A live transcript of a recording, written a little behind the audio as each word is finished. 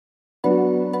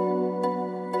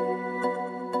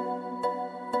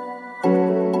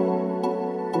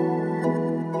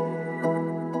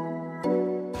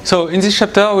So in this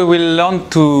chapter we will learn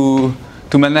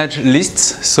to manage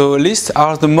lists. So lists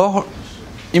are the more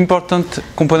important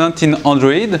component in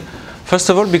Android. First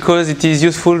of all, because it is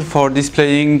useful for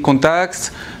displaying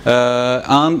contacts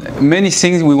and many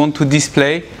things we want to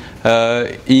display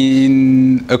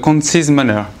in a concise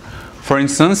manner. For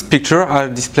instance, pictures are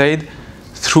displayed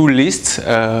through lists,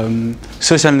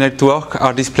 social networks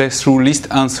are displayed through lists,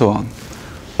 and so on.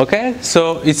 Okay,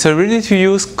 so it's a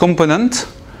ready-to-use component,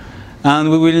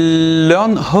 and we will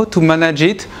learn how to manage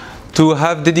it to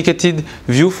have dedicated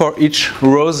view for each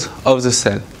rows of the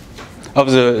cell,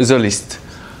 of the list.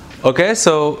 Okay,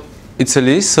 so it's a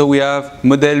list, so we have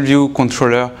model view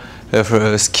controller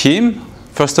scheme.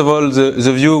 First of all,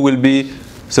 the view will be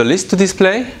the list to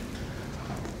display.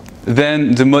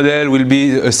 Then the model will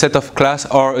be a set of class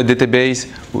or a database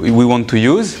we want to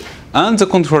use. And the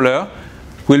controller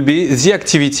will be the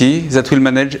activity that will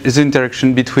manage the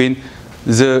interaction between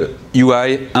the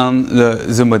UI and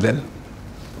the model.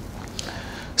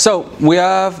 So we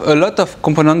have a lot of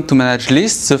components to manage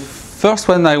lists. The first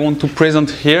one I want to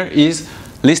present here is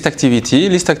list activity.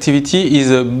 List activity is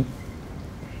an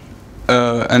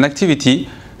activity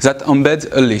that embeds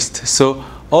a list. So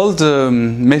all the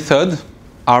methods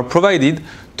are provided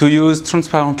to use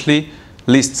transparently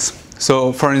lists.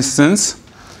 So for instance,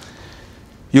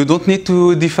 you don't need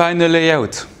to define a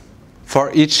layout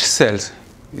for each cell.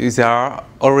 There are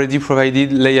already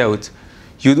provided layout.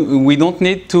 We don't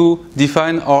need to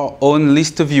define our own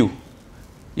list view.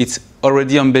 It's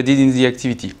already embedded in the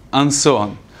activity, and so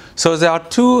on. So there are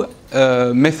two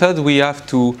methods we have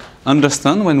to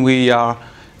understand when we are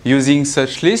using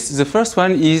such lists. The first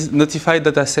one is notify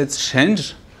datasets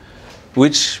change,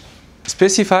 which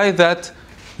specifies that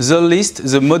the list,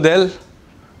 the model,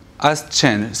 has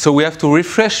changed. So we have to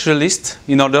refresh the list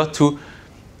in order to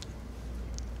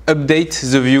update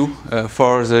the view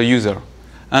for the user.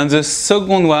 And the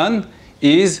second one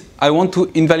is I want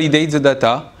to invalidate the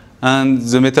data, and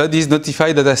the method is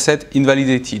notify dataset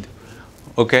invalidated.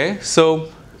 Okay, so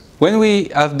when we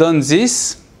have done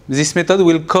this method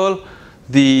will call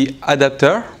the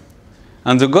adapter,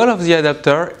 and the goal of the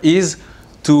adapter is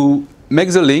to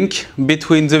make the link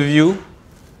between the view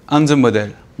and the model.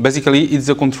 Basically, it's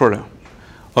the controller.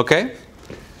 Okay?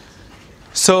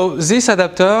 So this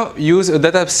adapter uses a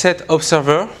dataset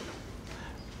observer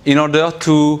in order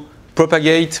to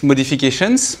propagate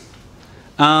modifications,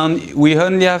 and we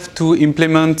only have to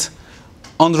implement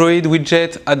Android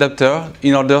widget adapter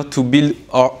in order to build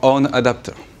our own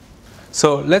adapter.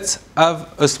 So let's have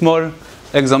a small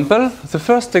example. The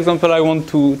first example I want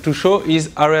to show is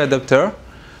array adapter.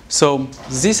 So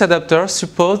this adapter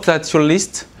supports that your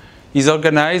list is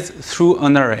organized through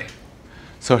an array.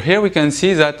 So here we can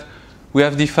see that we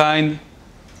have defined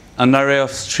an array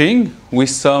of string with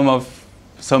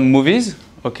some movies,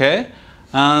 okay?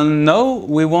 And now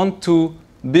we want to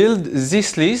build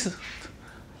this list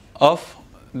of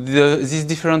these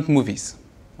different movies,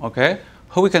 okay?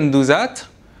 How we can do that?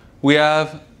 We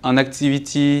have an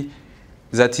activity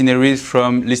that inherits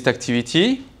from list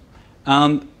activity,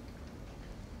 and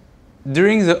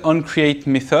during the onCreate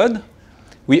method,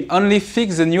 we only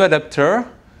fix the new adapter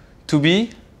to be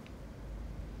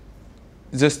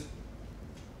the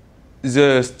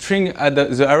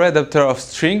array adapter of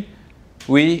string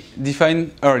we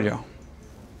defined earlier.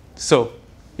 So,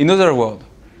 in other words,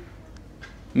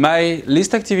 my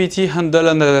list activity handle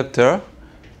an adapter.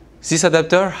 This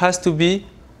adapter has to be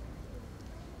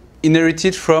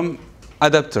inherited from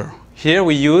adapter. Here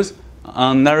we use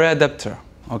an array adapter.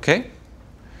 Okay?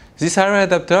 This array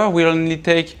adapter will only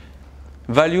take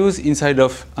values inside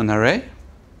of an array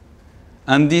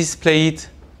and display it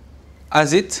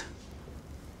as it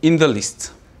in the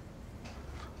list.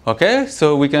 Okay,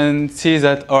 so we can see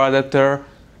that our adapter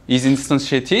is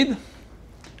instantiated,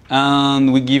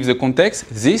 and we give the context.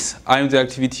 This, I'm the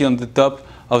activity on the top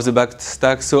of the back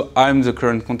stack, so I'm the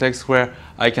current context where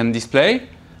I can display.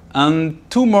 And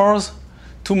two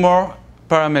more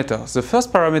parameters. The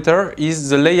first parameter is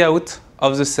the layout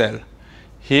of the cell.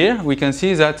 Here we can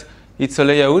see that it's a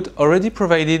layout already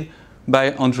provided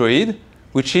by Android,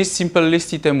 which is simple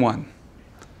list item 1.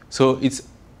 So it's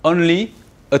only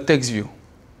a text view.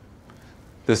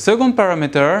 The second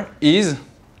parameter is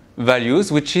values,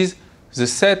 which is the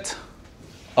set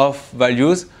of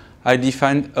values I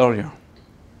defined earlier.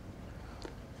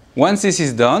 Once this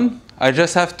is done, I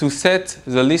just have to set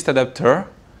the list adapter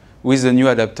with the new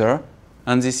adapter,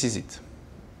 and this is it.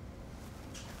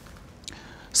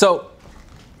 So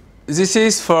this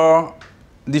is for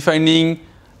defining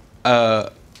a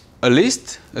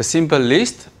list, a simple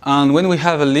list, and when we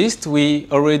have a list, we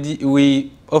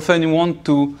often want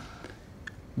to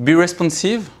be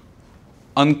responsive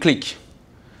on click.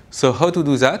 So how to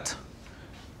do that?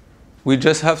 We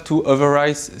just have to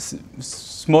override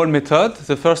small methods.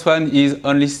 The first one is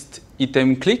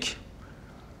onListItemClick,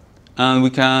 and we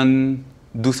can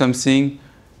do something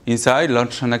inside,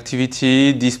 launch an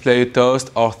activity, display a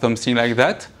toast, or something like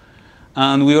that.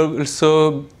 And we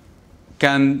also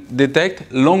can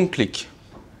detect long click.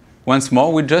 Once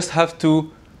more, we just have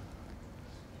to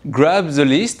grab the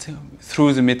list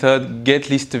through the method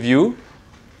getListView.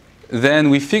 Then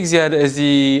we fix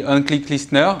the onClick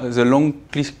listener, the long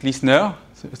click listener,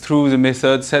 through the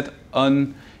method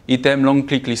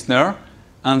setOnItemLongClickListener,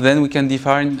 and then we can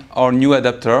define our new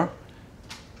adapter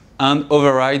and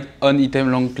override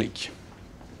onItemLongClick.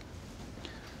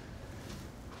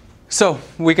 So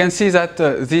we can see that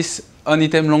this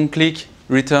onItemLongClick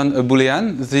returns a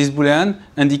Boolean. This Boolean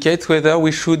indicates whether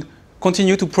we should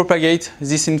continue to propagate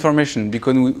this information,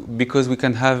 because we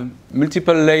can have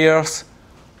multiple layers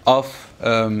of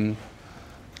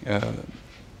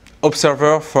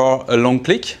observer for a long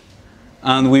click,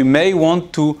 and we may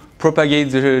want to propagate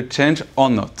the change or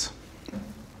not.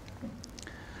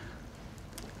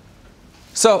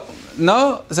 So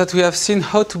now that we have seen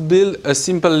how to build a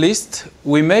simple list,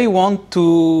 we may want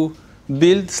to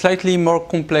build slightly more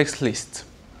complex list.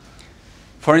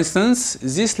 For instance,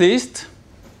 this list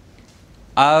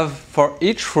have for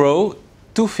each row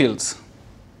 2 fields,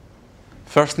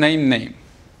 first name, name.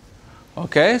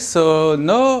 Okay, so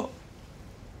now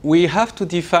we have to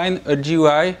define a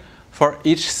GUI for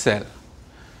each cell.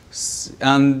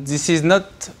 And this is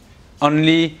not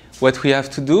only what we have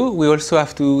to do, we also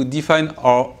have to define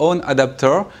our own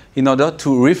adapter in order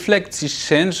to reflect this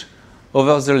change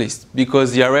over the list,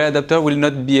 because the array adapter will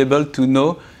not be able to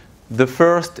know the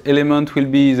first element will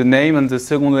be the name and the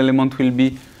second element will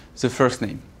be the first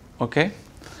name. Okay?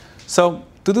 So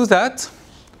to do that,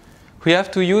 we have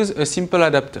to use a simple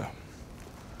adapter.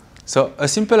 So a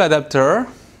simple adapter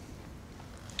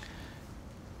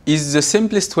is the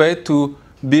simplest way to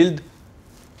build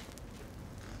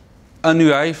an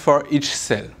UI for each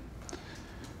cell.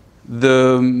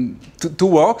 To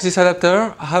work, this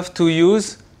adapter have to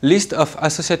use list of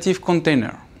associative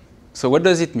container. So what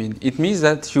does it mean? It means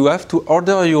that you have to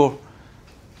order your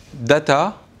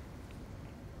data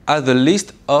as a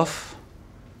list of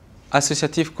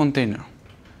associative container.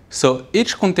 So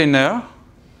each container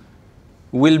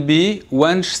will be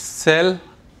one cell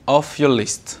of your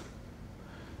list.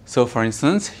 So for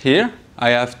instance, here I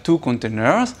have 2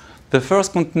 containers. The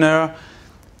first container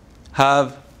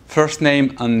have first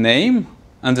name and name,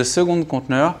 and the second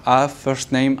container have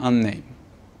first name and name.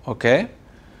 Okay?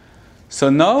 So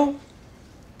now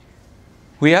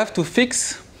we have to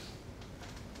fix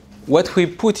what we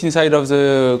put inside of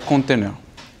the container.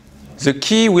 The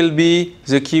key will be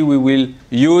the key we will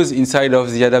use inside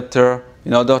of the adapter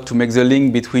in order to make the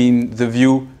link between the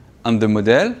view and the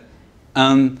model,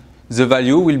 and the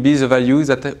value will be the value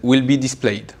that will be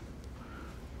displayed.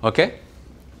 Okay?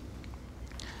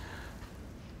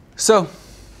 So,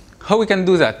 how we can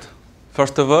do that?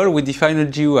 First of all, we define a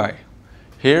GUI.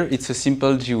 Here, it's a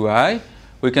simple GUI.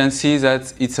 We can see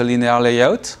that it's a linear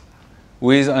layout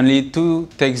with only 2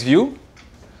 text views.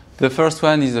 The first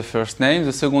one is the first name,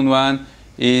 the second one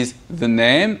is the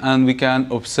name, and we can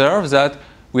observe that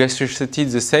we associated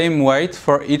the same weight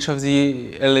for each of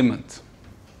the elements.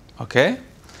 Okay?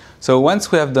 So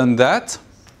once we have done that,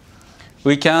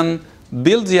 we can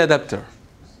build the adapter.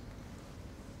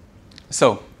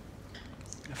 So,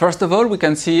 first of all, we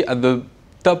can see at the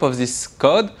top of this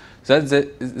code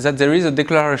that there is a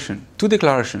declaration, 2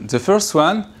 declarations. The first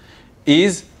one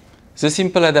is the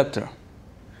simple adapter,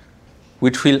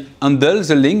 which will handle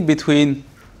the link between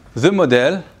the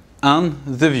model and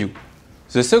the view.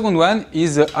 The second one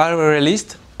is the array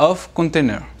list of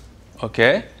container.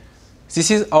 Okay? This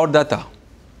is our data.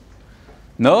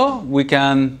 Now we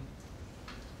can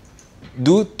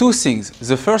do 2 things.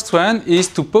 The first one is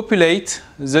to populate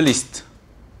the list.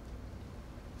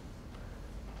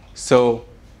 So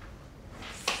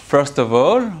first of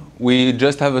all, we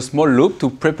just have a small loop to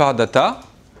prepare data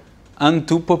and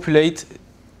to populate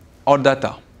our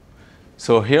data.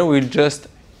 So here we just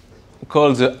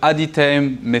call the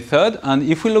addItem method, and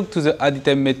if we look to the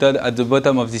addItem method at the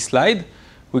bottom of this slide,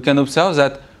 we can observe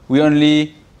that we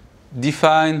only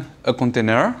define a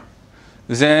container,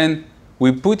 then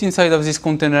we put inside of this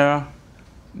container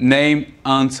name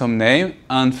and some name,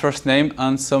 and first name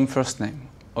and some first name.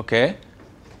 Okay?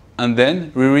 And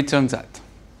then we return that.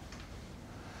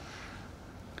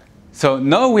 So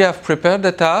now we have prepared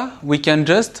data, we can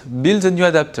just build a new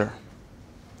adapter.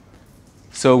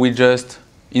 So we just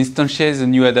instantiate the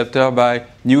new adapter by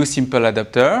new simple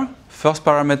adapter. First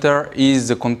parameter is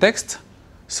the context.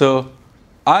 So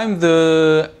I'm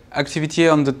the activity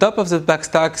on the top of the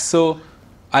backstack, so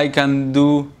I can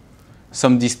do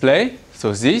some display,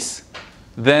 so this,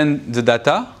 then the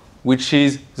data, which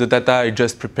is the data I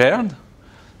just prepared,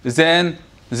 then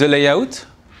the layout,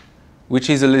 which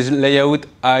is a layout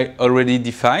I already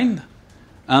defined,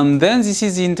 and then this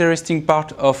is the interesting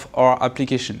part of our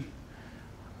application.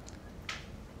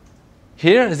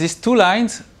 Here, these two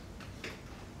lines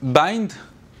bind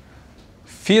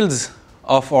fields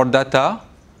of our data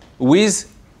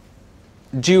with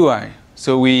GUI.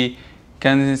 So we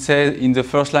can say in the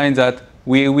first line that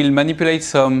we will manipulate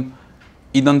some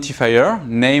identifier,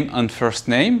 name and first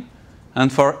name.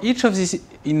 And for each of these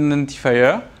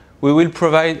identifier, we will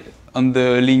provide on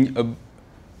the link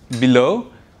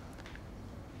below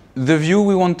the view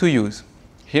we want to use.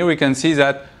 Here we can see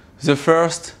that the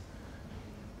first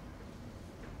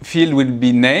field will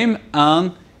be name,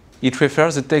 and it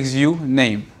refers the text view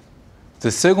name. The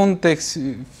second text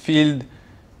field,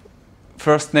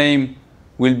 first name,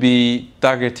 will be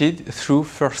targeted through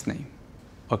first name.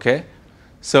 Okay?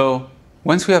 So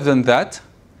once we have done that,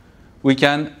 we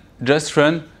can just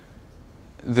run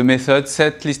the method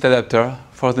setListAdapter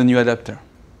for the new adapter.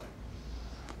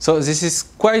 So this is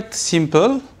quite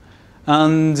simple,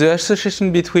 and the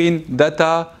association between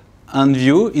data and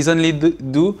view is only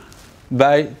due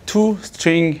by two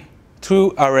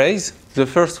arrays. The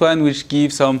first one which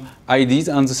gives some IDs,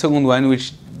 and the second one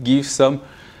which gives some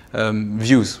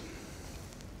views.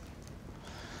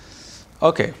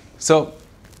 Okay, so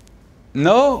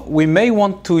now we may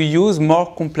want to use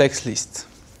more complex lists.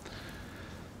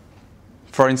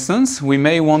 For instance, we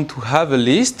may want to have a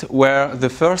list where the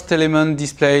first element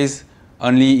displays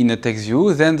only in a text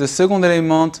view, then the second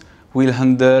element will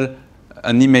handle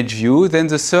an image view, then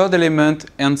the third element,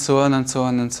 and so on and so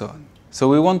on and so on. So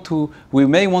we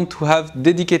may want to have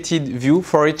dedicated view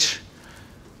for each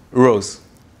rows.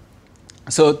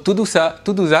 So to do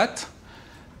that,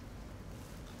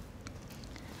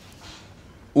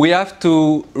 we have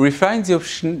to refine the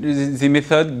option, the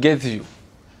method getView.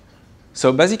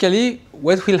 So basically,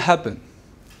 what will happen?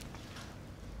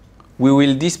 We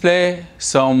will display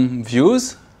some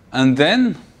views, and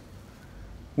then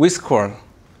we scroll.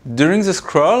 During the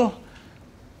scroll,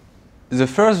 the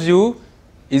first view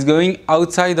is going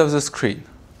outside of the screen.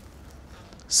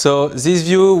 So this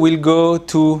view will go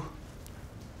to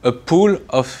a pool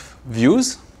of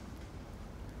views,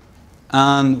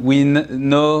 and we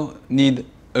now need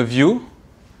a view,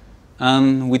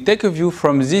 and we take a view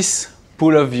from this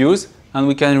pool of views, and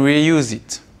we can reuse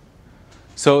it.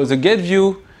 So the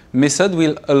getView method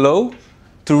will allow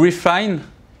to refine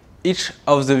each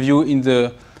of the view in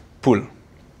the pool.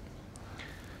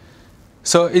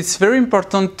 So it's very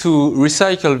important to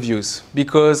recycle views,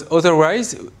 because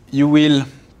otherwise you will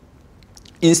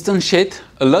instantiate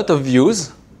a lot of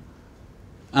views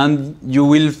and you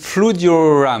will flood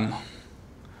your RAM.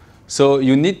 So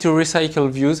you need to recycle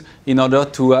views in order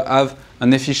to have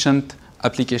an efficient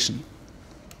application.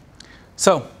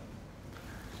 So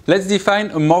let's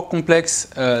define a more complex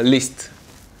list.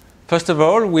 First of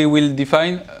all, we will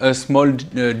define a small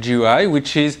GUI,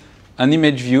 which is an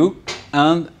image view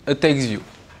and a text view.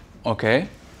 Okay.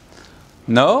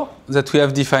 Now that we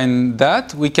have defined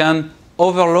that, we can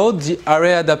overload the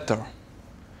array adapter.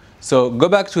 So go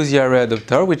back to the array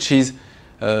adapter, which is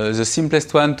the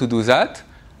simplest one to do that.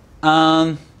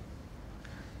 And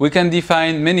we can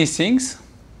define many things.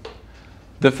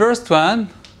 The first one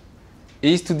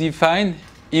is to define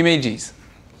images.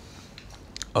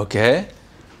 Okay.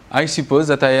 I suppose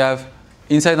that I have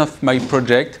inside of my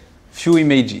project few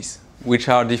images, which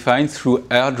are defined through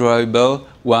R drawable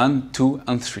 1, 2,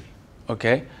 and 3.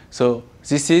 Okay? So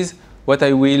this is what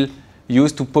I will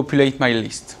use to populate my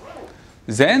list.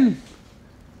 Then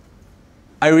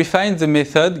I refine the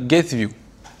method getView.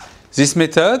 This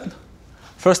method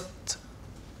first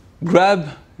grab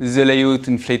the layout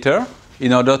inflator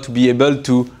in order to be able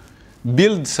to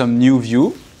build some new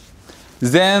view.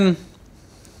 Then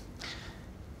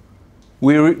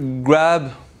we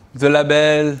grab the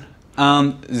label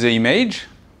and the image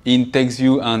in text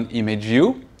view and image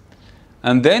view.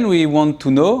 And then we want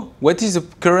to know what is the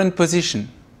current position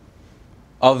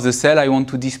of the cell I want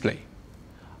to display.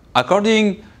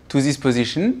 According to this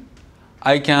position,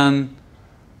 I can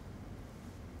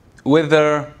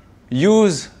whether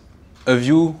use a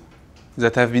view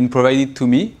that have been provided to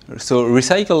me, so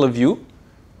recycle a view.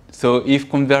 So if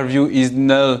convert view is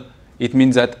null, it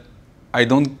means that I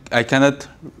cannot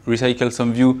recycle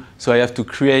some view, so I have to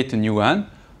create a new one.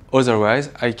 Otherwise,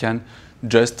 I can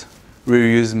just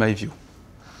reuse my view.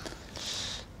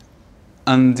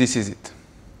 And this is it.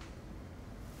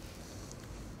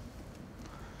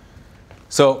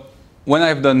 So when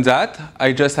I've done that,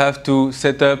 I just have to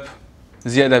set up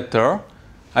the adapter.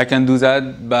 I can do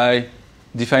that by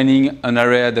defining an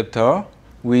array adapter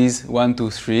with 1, 2,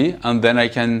 3, and then I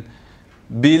can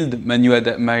build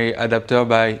my adapter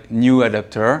by new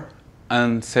adapter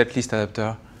and set list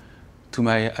adapter to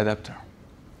my adapter,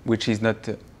 which is not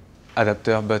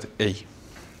adapter but A.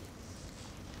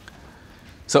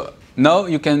 So now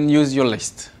you can use your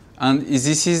list. And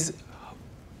this is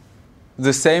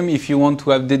the same if you want to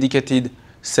have dedicated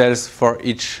cells for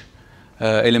each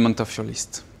element of your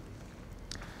list.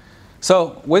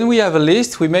 So when we have a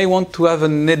list, we may want to have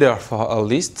an header for our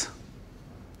list.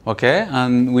 Okay,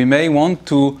 and we may want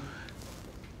to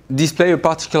display a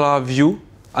particular view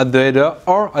at the header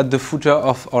or at the footer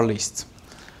of our list.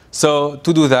 So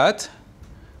to do that,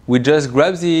 we just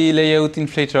grab the layout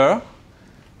inflator,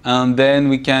 and then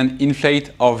we can inflate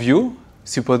our view,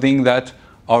 supposing that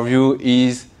our view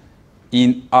is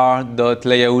in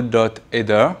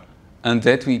r.layout.header, and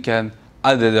that we can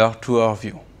add header to our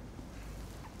view.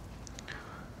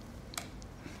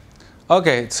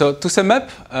 Okay, so to sum up,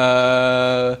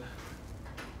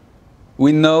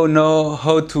 we now know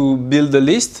how to build a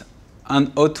list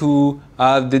and how to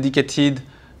have dedicated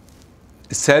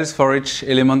cells for each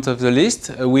element of the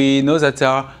list. We know that there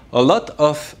are a lot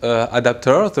of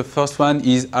adapters. The first one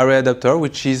is array adapter,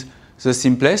 which is the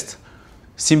simplest.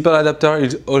 Simple adapter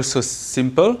is also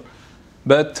simple,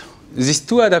 but these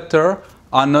two adapters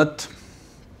are not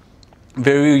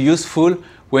very useful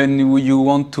when you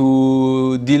want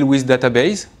to deal with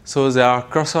database. So there are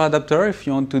cursor adapter if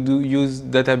you want to use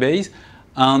database,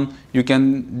 and you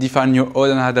can define your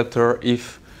own adapter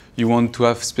if you want to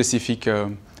have specific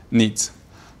needs.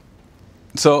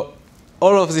 So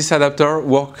all of these adapters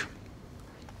work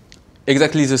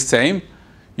exactly the same.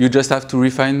 You just have to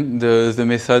refine the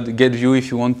method getView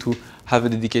if you want to have a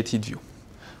dedicated view.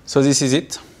 So this is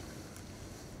it.